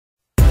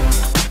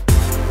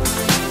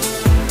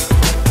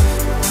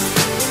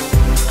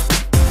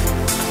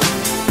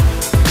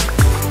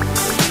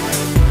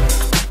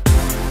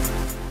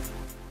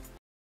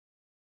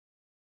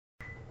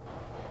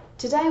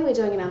Today we're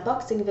doing an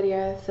unboxing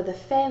video for the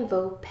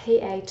Fanvil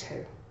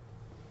PA2.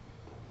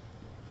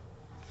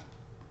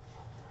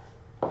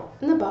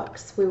 In the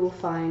box we will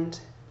find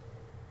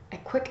a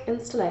quick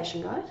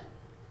installation guide,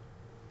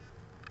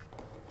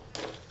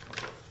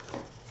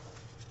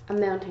 a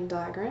mounting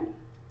diagram,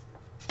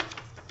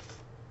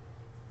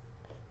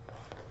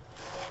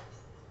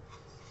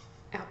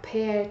 our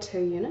PA2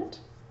 unit,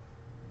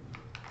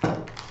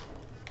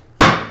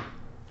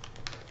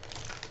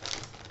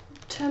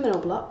 terminal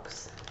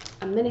blocks,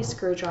 a mini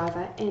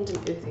screwdriver and an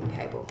earthing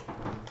cable.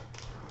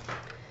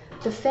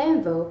 The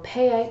Fanvil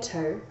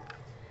PA2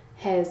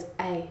 has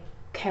a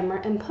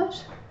camera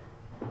input,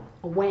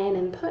 a WAN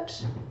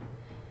input,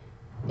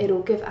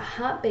 it'll give a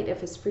heartbeat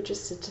if it's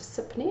registered to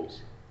SIPnet,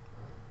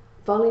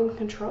 volume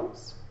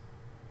controls,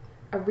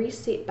 a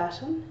reset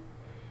button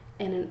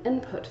and an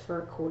input for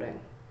recording.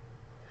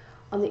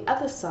 On the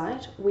other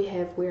side we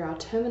have where our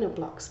terminal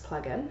blocks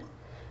plug in.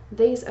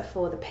 These are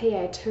for the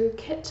PA2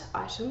 kit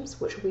items,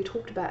 which will be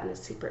talked about in a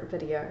separate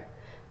video,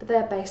 but they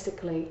are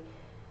basically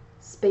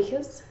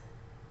speakers,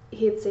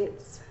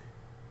 headsets,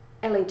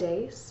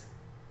 LEDs,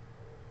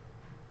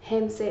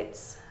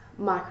 handsets,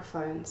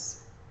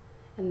 microphones,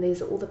 and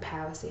these are all the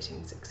power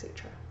settings,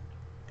 etc.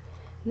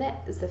 And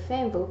that is the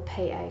Fanvil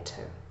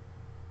PA2.